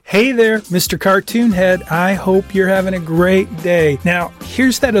Hey there, Mr. Cartoon Head. I hope you're having a great day. Now,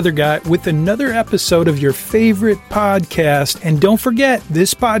 here's that other guy with another episode of your favorite podcast. And don't forget,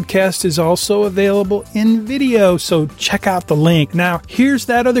 this podcast is also available in video, so check out the link. Now, here's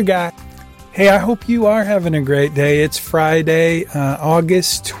that other guy. Hey, I hope you are having a great day. It's Friday,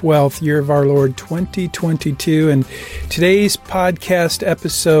 August 12th, year of our Lord 2022, and today's podcast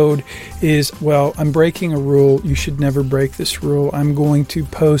episode is, well, I'm breaking a rule. You should never break this rule. I'm going to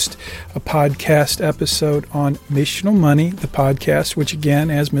post a podcast episode on Missional Money, the podcast, which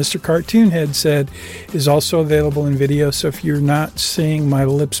again, as Mr. Cartoon Head said, is also available in video. So if you're not seeing my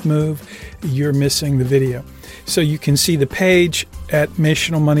lips move, you're missing the video. So you can see the page at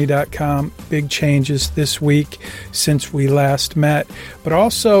missionalmoney.com. Big changes this week since we last met. But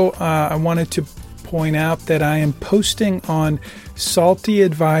also, I wanted to point out that I am posting on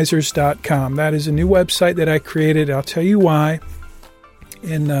saltyadvisors.com. That is a new website that I created. I'll tell you why.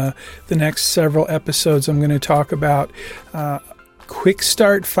 In the next several episodes, I'm going to talk about Quick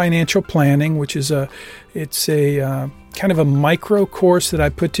Start Financial Planning, which is it's a kind of a micro course that I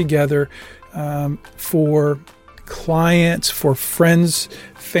put together for clients, for friends,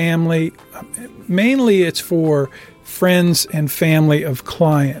 family. Mainly it's for friends and family of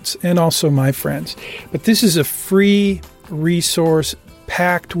clients and also my friends. But this is a free resource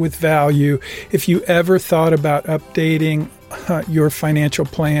packed with value. If you ever thought about updating your financial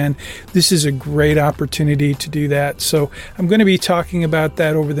plan, this is a great opportunity to do that. So I'm going to be talking about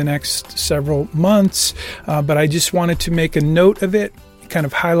that over the next several months, but I just wanted to make a note of it, kind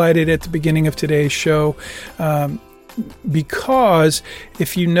of highlight it at the beginning of today's show, because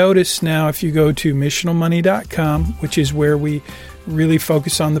if you notice now, if you go to missionalmoney.com, which is where we really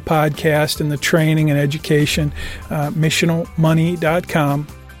focus on the podcast and the training and education, missionalmoney.com,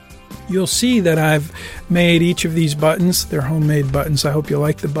 you'll see that I've made each of these buttons. They're homemade buttons. I hope you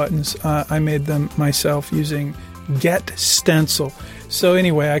like the buttons. I made them myself using Get Stencil. So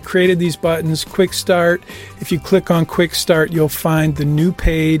anyway, I created these buttons, Quick Start. If you click on Quick Start, you'll find the new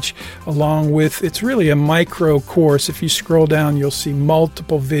page along with, it's really a micro course. If you scroll down, you'll see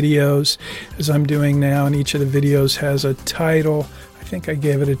multiple videos as I'm doing now, and each of the videos has a title. I think I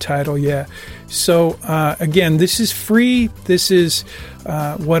gave it a title, yeah. So again, this is free. This is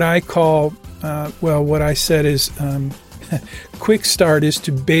what I call, what I said is Quick Start is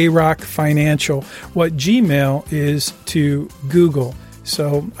to Bayrock Financial, what Gmail is to Google.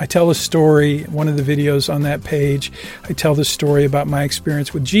 So I tell a story, one of the videos on that page, I tell the story about my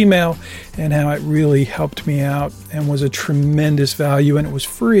experience with Gmail and how it really helped me out and was a tremendous value, and it was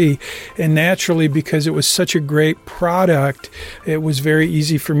free. And naturally, because it was such a great product, it was very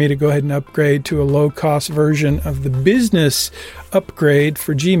easy for me to go ahead and upgrade to a low-cost version of the business upgrade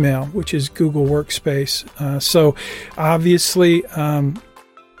for Gmail, which is Google Workspace. So obviously,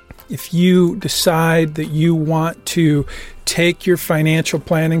 if you decide that you want to take your financial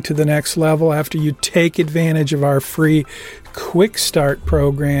planning to the next level after you take advantage of our free Quick Start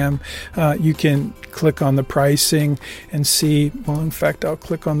program, you can click on the pricing and see, well, in fact, I'll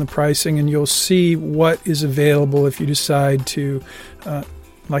click on the pricing and you'll see what is available if you decide to,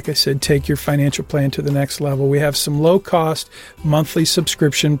 like I said, take your financial plan to the next level. We have some low-cost monthly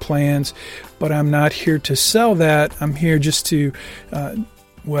subscription plans, but I'm not here to sell that. I'm here just to,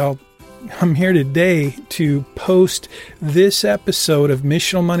 I'm here today to post this episode of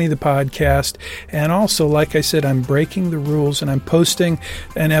Missional Money, the podcast. And also, like I said, I'm breaking the rules and I'm posting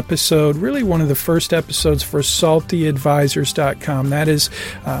an episode, really one of the first episodes for saltyadvisors.com. That is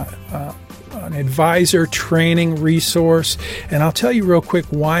an advisor training resource. And I'll tell you real quick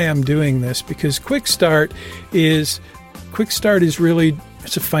why I'm doing this, because Quick Start is really,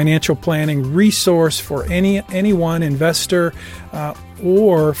 it's a financial planning resource for anyone, investor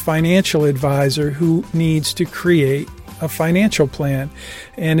or financial advisor who needs to create a financial plan.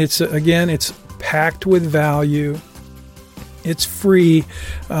 And it's packed with value. It's free,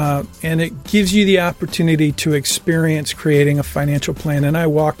 and it gives you the opportunity to experience creating a financial plan. And I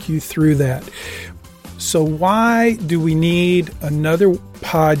walk you through that. So why do we need another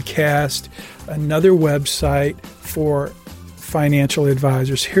podcast, another website for financial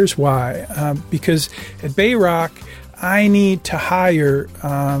advisors? Here's why. Because at Bayrock, I need to hire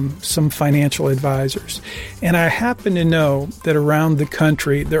some financial advisors. And I happen to know that around the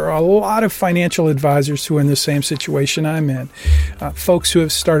country, there are a lot of financial advisors who are in the same situation I'm in. Folks who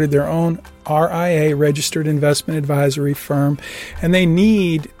have started their own RIA, Registered Investment Advisory firm, and they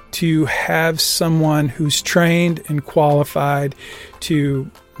need to have someone who's trained and qualified to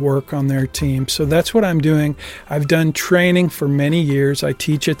work on their team. So that's what I'm doing. I've done training for many years. I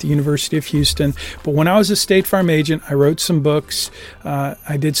teach at the University of Houston. But when I was a State Farm agent, I wrote some books.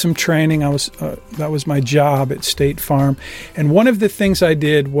 I did some training. That was my job at State Farm. And one of the things I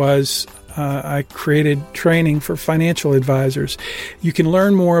did was I created training for financial advisors. You can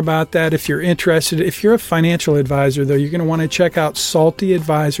learn more about that if you're interested. If you're a financial advisor, though, you're going to want to check out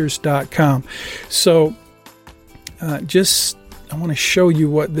saltyadvisors.com. So I want to show you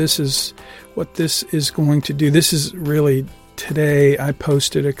what this is going to do. This is really, today I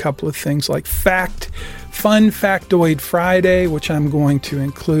posted a couple of things like Fun Factoid Friday, which I'm going to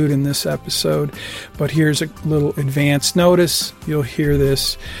include in this episode. But here's a little advance notice. You'll hear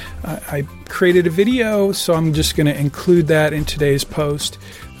this. I created a video, so I'm just going to include that in today's post.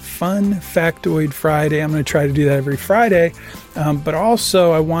 Fun Factoid Friday. I'm going to try to do that every Friday. But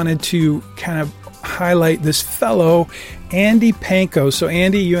also I wanted to kind of highlight this fellow, Andy Panko. So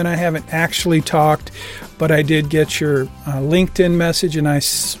Andy, you and I haven't actually talked, but I did get your LinkedIn message, and I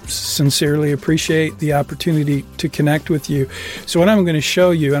sincerely appreciate the opportunity to connect with you. So what I'm going to show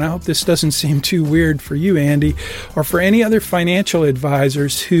you, and I hope this doesn't seem too weird for you, Andy, or for any other financial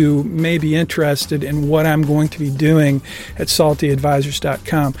advisors who may be interested in what I'm going to be doing at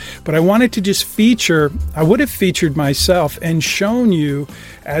saltyadvisors.com. But I wanted to just I would have featured myself and shown you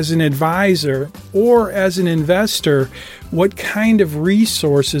as an advisor or as an investor what kind of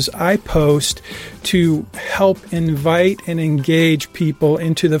resources I post to help invite and engage people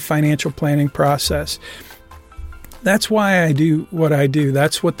into the financial planning process. That's why I do what I do.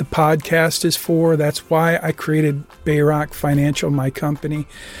 That's what the podcast is for. That's why I created Bayrock Financial, my company.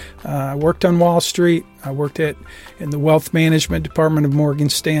 I worked on Wall Street. I worked in the wealth management department of Morgan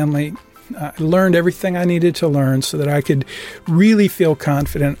Stanley. I learned everything I needed to learn so that I could really feel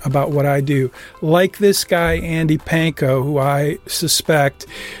confident about what I do. Like this guy, Andy Panko, who I suspect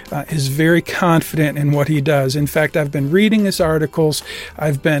is very confident in what he does. In fact, I've been reading his articles.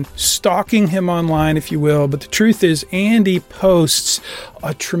 I've been stalking him online, if you will. But the truth is, Andy posts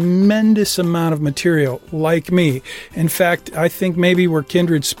a tremendous amount of material, like me. In fact, I think maybe we're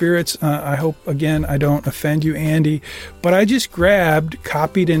kindred spirits. I hope, again, I don't offend you, Andy. But I just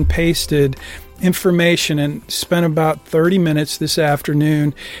copied and pasted information and spent about 30 minutes this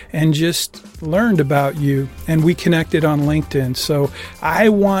afternoon and just learned about you, and we connected on LinkedIn. So I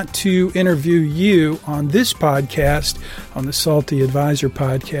want to interview you on this podcast, on the Salty Advisor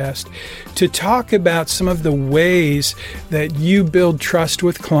podcast, to talk about some of the ways that you build trust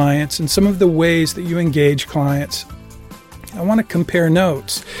with clients and some of the ways that you engage clients. I want to compare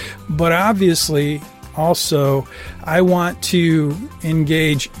notes, but obviously also I want to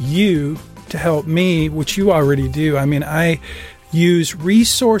engage you to help me, which you already do. I mean, I use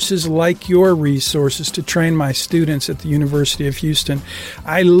resources like your resources to train my students at the University of Houston.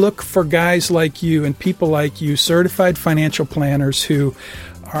 I look for guys like you and people like you, certified financial planners who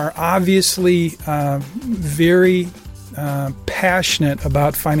are obviously very passionate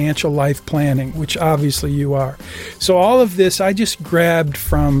about financial life planning, which obviously you are. So all of this I just grabbed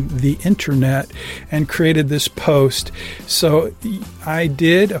from the internet and created this post. So I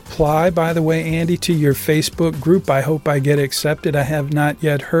did apply, by the way, Andy, to your Facebook group. I hope I get accepted. I have not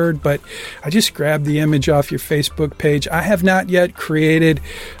yet heard, but I just grabbed the image off your Facebook page. I have not yet created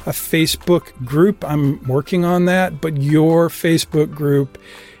a Facebook group. I'm working on that, but your Facebook group,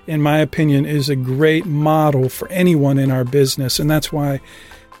 in my opinion, is a great model for anyone in our business. And that's why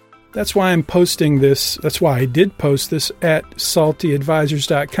I'm posting this. That's why I did post this at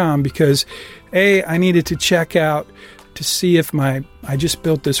saltyadvisors.com, because I needed to check out to see if I just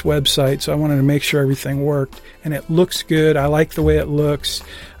built this website, so I wanted to make sure everything worked. And it looks good. I like the way it looks.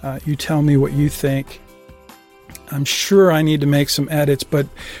 You tell me what you think. I'm sure I need to make some edits, but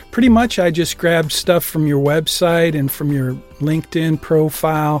pretty much I just grabbed stuff from your website and from your LinkedIn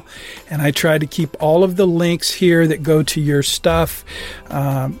profile, and I tried to keep all of the links here that go to your stuff.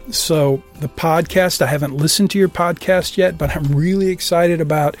 So the podcast, I haven't listened to your podcast yet, but I'm really excited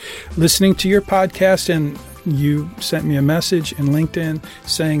about listening to your podcast, and you sent me a message in LinkedIn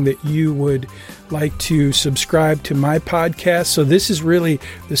saying that you would like to subscribe to my podcast. So this is really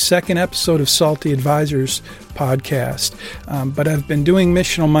the second episode of Salty Advisors podcast. But I've been doing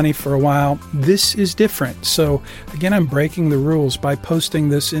Missional Money for a while. This is different. So again, I'm breaking the rules by posting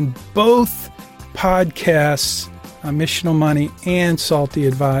this in both podcasts, Missional Money and Salty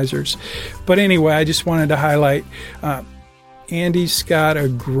Advisors. But anyway, I just wanted to highlight Andy's got a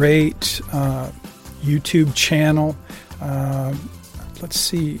great YouTube channel. Let's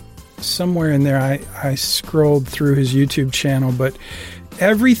see, somewhere in there I scrolled through his YouTube channel, but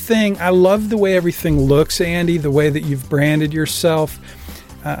everything, I love the way everything looks, Andy, the way that you've branded yourself.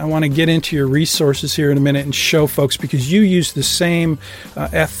 I want to get into your resources here in a minute and show folks, because you use the same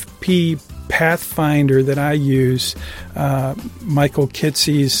FP Pathfinder that I use, Michael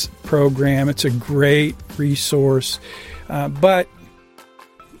Kitcey's program. It's a great resource, but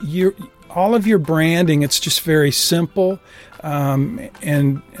all of your branding, it's just very simple,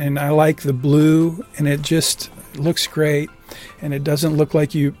 and I like the blue, and it just looks great, and it doesn't look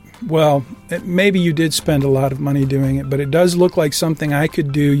like maybe you did spend a lot of money doing it, but it does look like something I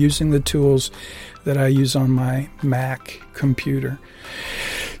could do using the tools that I use on my Mac computer.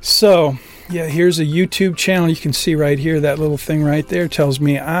 So, yeah, here's a YouTube channel. You can see right here, that little thing right there tells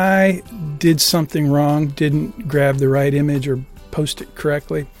me I did something wrong, didn't grab the right image or post it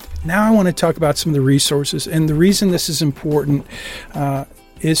correctly. Now I want to talk about some of the resources. And the reason this is important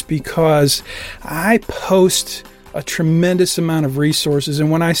is because I post a tremendous amount of resources.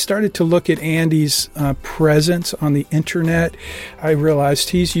 And when I started to look at Andy's presence on the internet, I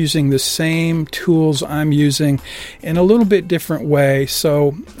realized he's using the same tools I'm using in a little bit different way.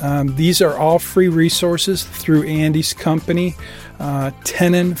 So these are all free resources through Andy's company,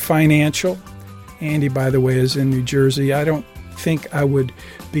 Tenon Financial. Andy, by the way, is in New Jersey. I don't think I would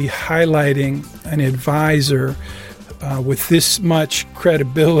be highlighting an advisor with this much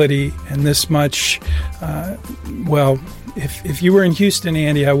credibility and this much, if you were in Houston,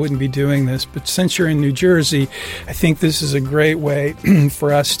 Andy, I wouldn't be doing this. But since you're in New Jersey, I think this is a great way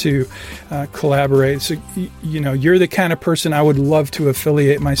for us to collaborate. So, you're the kind of person I would love to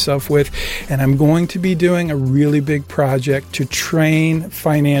affiliate myself with. And I'm going to be doing a really big project to train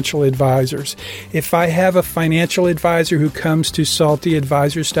financial advisors. If I have a financial advisor who comes to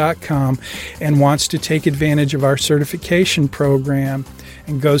saltyadvisors.com and wants to take advantage of our certification program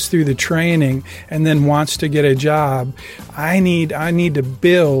and goes through the training and then wants to get a job, I need to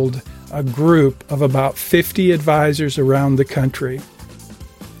build a group of about 50 advisors around the country.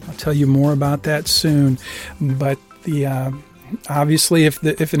 I'll tell you more about that soon. But obviously,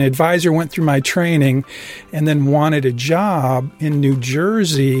 if an advisor went through my training and then wanted a job in New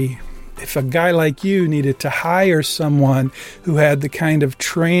Jersey, if a guy like you needed to hire someone who had the kind of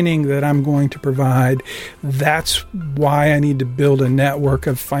training that I'm going to provide, that's why I need to build a network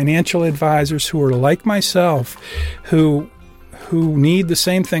of financial advisors who are like myself, who need the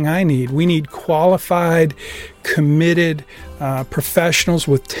same thing I need. We need qualified, committed professionals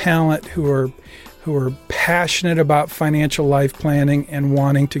with talent who are passionate about financial life planning and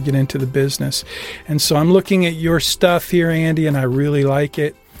wanting to get into the business. And so I'm looking at your stuff here, Andy, and I really like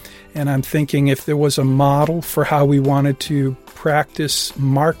it. And I'm thinking if there was a model for how we wanted to practice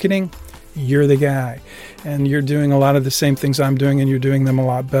marketing, you're the guy. And you're doing a lot of the same things I'm doing, and you're doing them a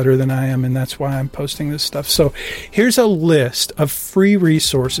lot better than I am. And that's why I'm posting this stuff. So here's a list of free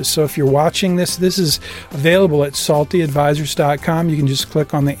resources. So if you're watching this is available at saltyadvisors.com. You can just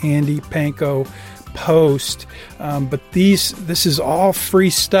click on the Andy Panko post, but this is all free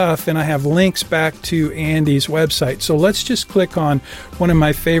stuff, and I have links back to Andy's website. So let's just click on one of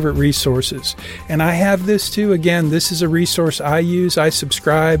my favorite resources, and I have this too. Again, this is a resource I use. I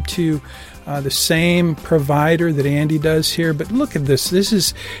subscribe to the same provider that Andy does here, but look at this. This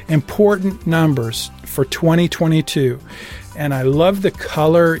is important numbers for 2022, and I love the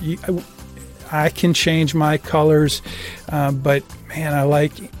color. I can change my colors, but man, I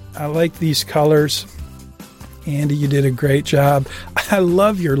like these colors. Andy, you did a great job. I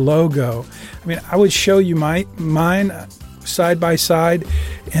love your logo. I mean, I would show you mine side by side,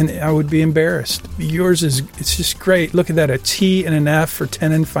 and I would be embarrassed. Yours it's just great. Look at that, a T and an F for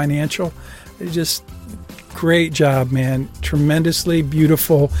Tenon Financial. It's just great job, man. Tremendously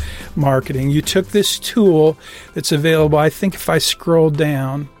beautiful marketing. You took this tool that's available. I think if I scroll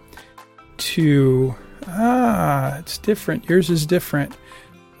down to, it's different. Yours is different.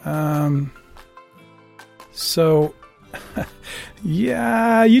 So,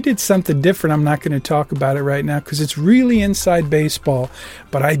 yeah, you did something different. I'm not going to talk about it right now because it's really inside baseball,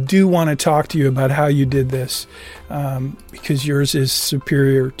 but I do want to talk to you about how you did this, because yours is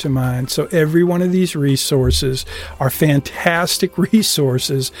superior to mine. So every one of these resources are fantastic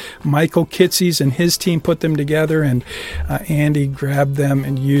resources. Michael Kitcey's and his team put them together, and Andy grabbed them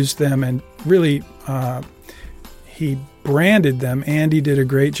and used them, and really he branded them. Andy did a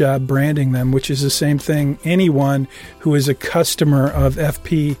great job branding them, which is the same thing anyone who is a customer of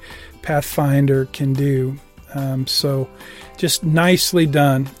FP Pathfinder can do. So just nicely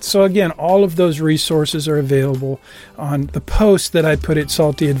done. So again, all of those resources are available on the post that I put at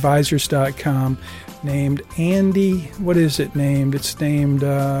saltyadvisors.com named Andy. What is it named? It's named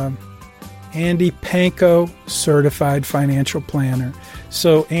Andy Panko, Certified Financial Planner.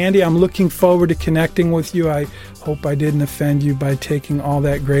 So, Andy, I'm looking forward to connecting with you. I hope I didn't offend you by taking all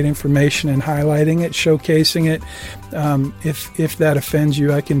that great information and highlighting it, showcasing it. If that offends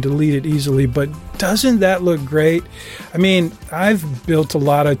you, I can delete it easily. But doesn't that look great? I mean, I've built a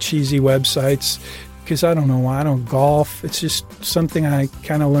lot of cheesy websites because I don't know why. I don't golf. It's just something I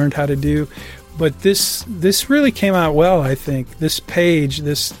kind of learned how to do. But this really came out well, I think. This page,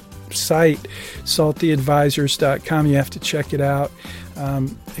 this site, saltyadvisors.com, you have to check it out.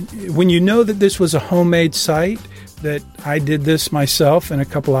 When you know that this was a homemade site, that I did this myself in a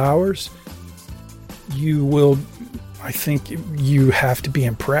couple hours, I think you have to be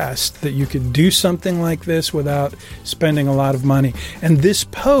impressed that you could do something like this without spending a lot of money. And this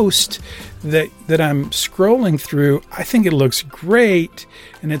post that I'm scrolling through, I think it looks great,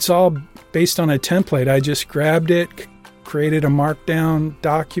 and it's all based on a template. I just grabbed it, created a markdown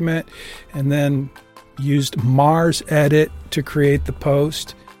document, and then used Mars Edit to create the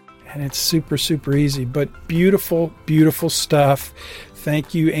post. And it's super, super easy, but beautiful, beautiful stuff.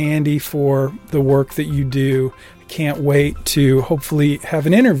 Thank you, Andy, for the work that you do. I can't wait to hopefully have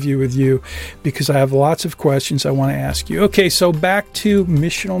an interview with you because I have lots of questions I want to ask you. Okay, so back to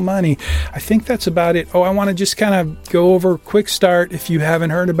Missional Money. I think that's about it. Oh, I want to just kind of go over Quick Start. If you haven't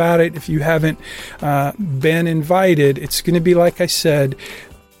heard about it, if you haven't been invited, it's going to be, like I said,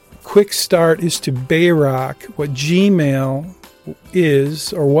 Quick Start is to Bayrock what Gmail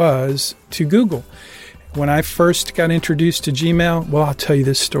is or was to Google. When I first got introduced to Gmail, well, I'll tell you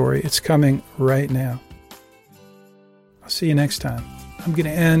this story. It's coming right now. I'll see you next time. I'm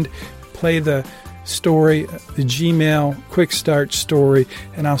going to play the story, the Gmail Quick Start story,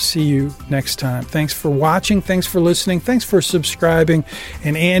 and I'll see you next time. Thanks for watching. Thanks for listening. Thanks for subscribing.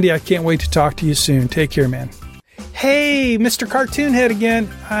 And Andy, I can't wait to talk to you soon. Take care, man. Hey, Mr. Cartoon Head again.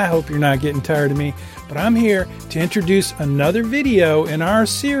 I hope you're not getting tired of me, but I'm here to introduce another video in our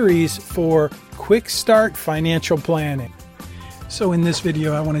series for Quick Start Financial Planning. So in this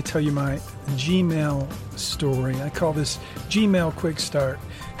video, I want to tell you my Gmail story. I call this Gmail Quick Start.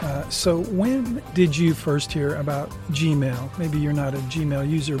 So when did you first hear about Gmail? Maybe you're not a Gmail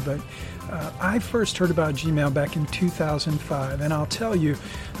user, but I first heard about Gmail back in 2005. And I'll tell you,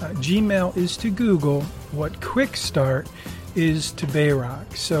 Gmail is to Google what Quick Start is to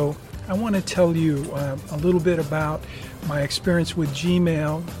Bayrock. So I want to tell you a little bit about my experience with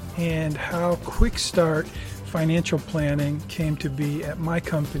Gmail and how Quick Start Financial Planning came to be at my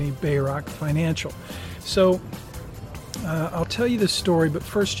company, Bayrock Financial. So I'll tell you the story, but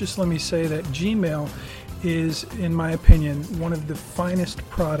first just let me say that Gmail is, in my opinion, one of the finest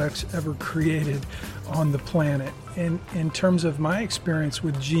products ever created on the planet. And in terms of my experience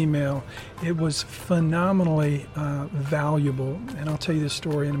with Gmail, it was phenomenally valuable. And I'll tell you the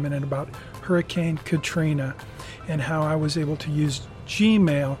story in a minute about Hurricane Katrina and how I was able to use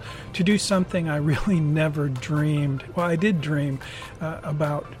Gmail to do something I really never dreamed. Well, I did dream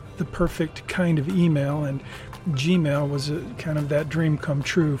about the perfect kind of email, and Gmail was kind of that dream come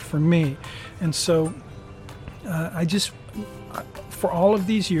true for me. And so for all of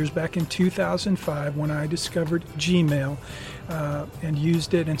these years, back in 2005, when I discovered Gmail and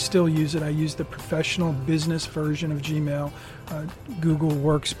used it and still use it, I use the professional business version of Gmail, Google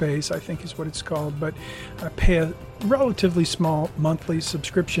Workspace, I think is what it's called, but I pay a relatively small monthly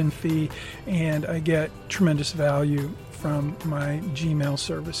subscription fee, and I get tremendous value from my Gmail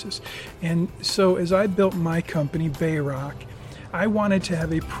services. And so as I built my company, Bayrock, I wanted to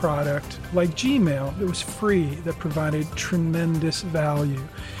have a product like Gmail that was free, that provided tremendous value,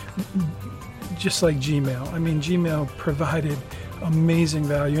 just like Gmail. I mean, Gmail provided amazing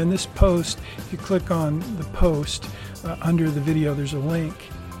value. In this post, if you click on the post under the video, there's a link.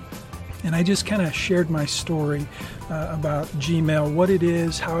 And I just kind of shared my story about Gmail, what it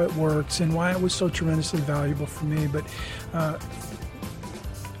is, how it works, and why it was so tremendously valuable for me. But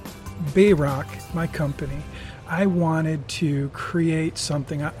Bayrock, my company, I wanted to create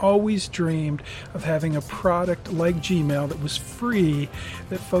something. I always dreamed of having a product like Gmail that was free,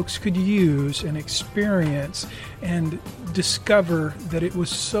 that folks could use and experience and discover that it was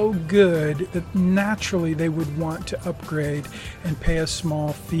so good that naturally they would want to upgrade and pay a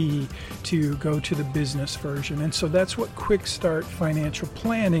small fee to go to the business version. And so that's what Quick Start Financial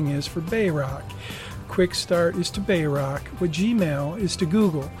Planning is for Bayrock. Quick Start is to Bayrock what Gmail is to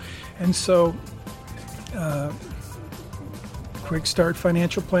Google. And so Quick Start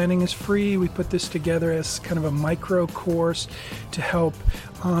Financial Planning is free. We put this together as kind of a micro course to help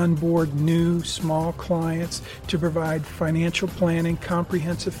onboard new small clients, to provide financial planning,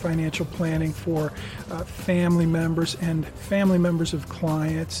 comprehensive financial planning for family members and family members of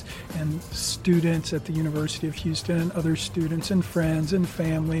clients and students at the University of Houston and other students and friends and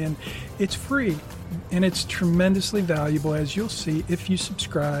family. And it's free and it's tremendously valuable, as you'll see if you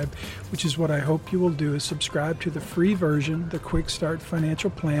subscribe, which is what I hope you will do, is subscribe to the free version, the Quick Start Financial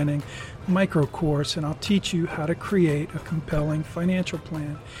Planning micro course, and I'll teach you how to create a compelling financial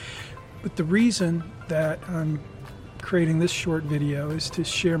plan. But the reason that I'm creating this short video is to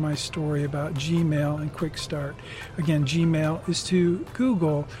share my story about Gmail and Quick Start. Again, Gmail is to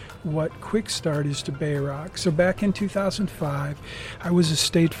Google what Quick Start is to Bayrock. So back in 2005, I was a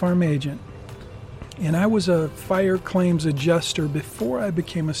State Farm agent. And I was a fire claims adjuster before I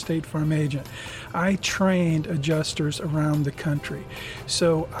became a State Farm agent. I trained adjusters around the country.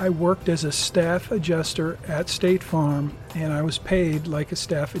 So I worked as a staff adjuster at State Farm, and I was paid like a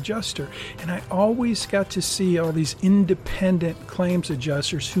staff adjuster. And I always got to see all these independent claims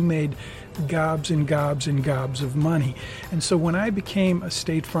adjusters who made gobs and gobs and gobs of money. And so when I became a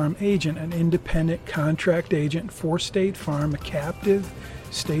State Farm agent, an independent contract agent for State Farm, a captive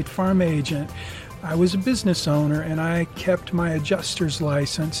State Farm agent, I was a business owner and I kept my adjuster's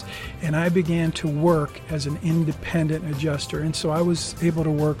license and I began to work as an independent adjuster. And so I was able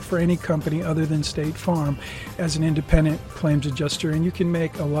to work for any company other than State Farm as an independent claims adjuster, and you can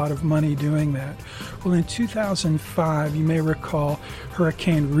make a lot of money doing that. Well, in 2005, you may recall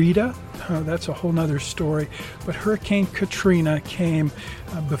Hurricane Rita. That's a whole nother story. But Hurricane Katrina came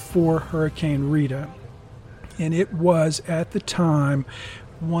before Hurricane Rita. And it was, at the time,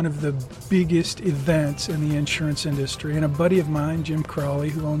 one of the biggest events in the insurance industry. And a buddy of mine, Jim Crawley,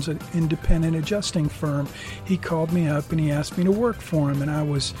 who owns an independent adjusting firm, he called me up and he asked me to work for him. And I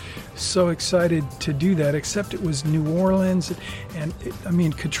was so excited to do that, except it was New Orleans. And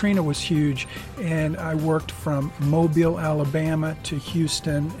Katrina was huge. And I worked from Mobile, Alabama to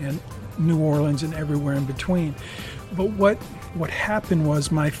Houston and New Orleans and everywhere in between. But what happened was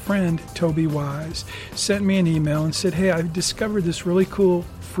my friend Toby Wise sent me an email and said, hey, I've discovered this really cool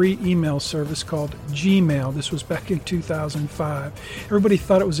free email service called Gmail. This was back in 2005. Everybody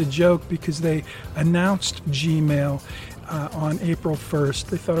thought it was a joke because they announced Gmail on April 1st.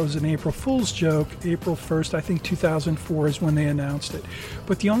 They thought it was an April Fool's joke. April 1st, I think 2004 is when they announced it.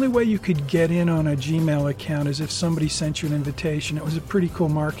 But the only way you could get in on a Gmail account is if somebody sent you an invitation. It was a pretty cool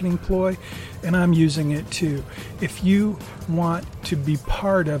marketing ploy, and I'm using it too. If you want to be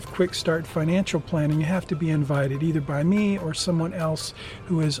part of Quick Start Financial Planning, you have to be invited either by me or someone else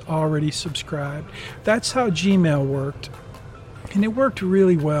who has already subscribed. That's how Gmail worked. And it worked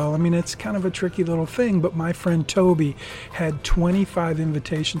really well. It's kind of a tricky little thing, but my friend Toby had 25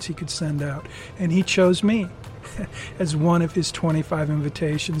 invitations he could send out, and he chose me as one of his 25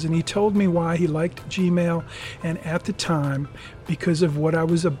 invitations. And he told me why he liked Gmail, and at the time, because of what I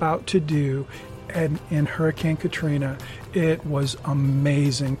was about to do in Hurricane Katrina, it was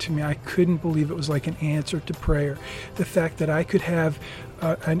amazing to me. I couldn't believe it was like an answer to prayer. The fact that I could have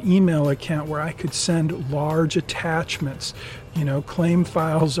an email account where I could send large attachments. Claim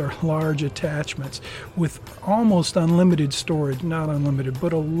files are large attachments with almost unlimited storage, not unlimited,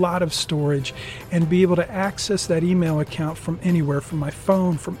 but a lot of storage, and be able to access that email account from anywhere, from my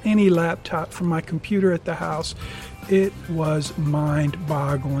phone, from any laptop, from my computer at the house. It was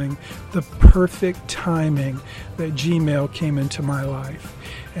mind-boggling, the perfect timing that Gmail came into my life.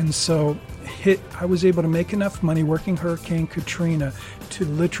 And so I was able to make enough money working Hurricane Katrina to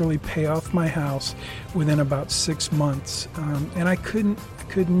literally pay off my house within about 6 months. And I could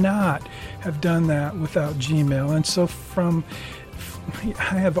not have done that without Gmail. And so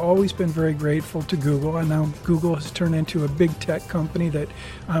I have always been very grateful to Google, and now Google has turned into a big tech company that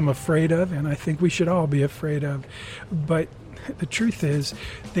I'm afraid of, and I think we should all be afraid of. But the truth is,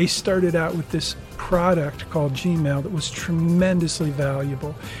 they started out with this product called Gmail that was tremendously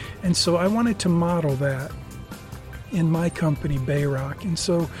valuable. And so I wanted to model that in my company, Bayrock. And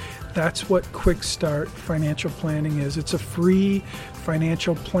so that's what Quick Start Financial Planning is. It's a free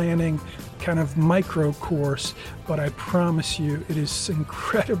financial planning kind of micro course, but I promise you it is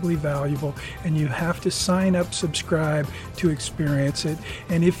incredibly valuable, and you have to sign up, subscribe to experience it.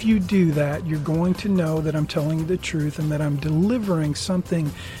 And if you do that, you're going to know that I'm telling you the truth and that I'm delivering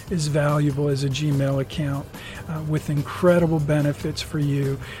something as valuable as a Gmail account with incredible benefits for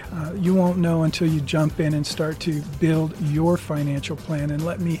you. You won't know until you jump in and start to build your financial plan, and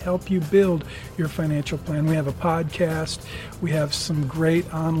let me help you build your financial plan. We have a podcast. We have some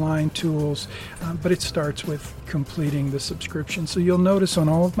great online tools. tools, but it starts with completing the subscription. So you'll notice on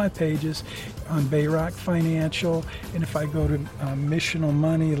all of my pages on Bayrock Financial, and if I go to Missional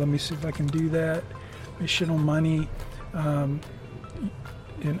Money, let me see if I can do that, Missional Money,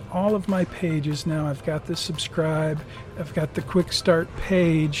 in all of my pages now I've got the subscribe, I've got the quick start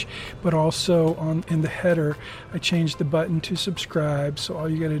page, but also in the header I changed the button to subscribe. So all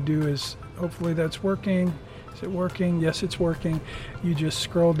you got to do is, hopefully that's working. Is it working? Yes, it's working. You just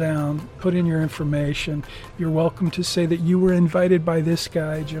scroll down, put in your information. You're welcome to say that you were invited by this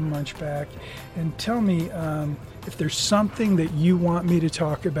guy, Jim Munchback, and tell me if there's something that you want me to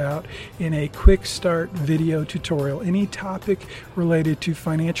talk about in a quick start video tutorial, any topic related to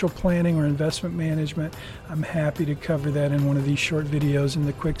financial planning or investment management. I'm happy to cover that in one of these short videos in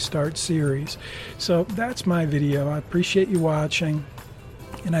the quick start series. So that's my video. I appreciate you watching,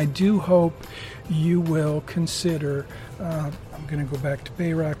 and I do hope you will consider, I'm going to go back to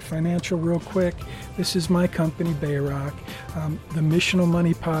Bayrock Financial real quick. This is my company, Bayrock. The Missional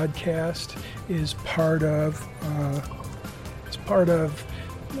Money podcast is part of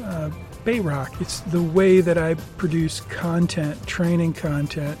Bayrock. It's the way that I produce content, training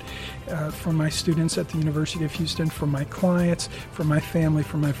content for my students at the University of Houston, for my clients, for my family,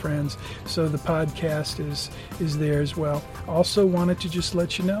 for my friends. So the podcast is there as well. Also wanted to just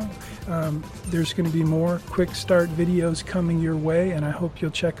let you know there's going to be more quick start videos coming your way, and I hope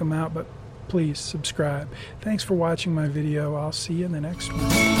you'll check them out, but please subscribe. Thanks for watching my video. I'll see you in the next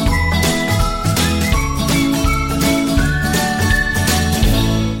one.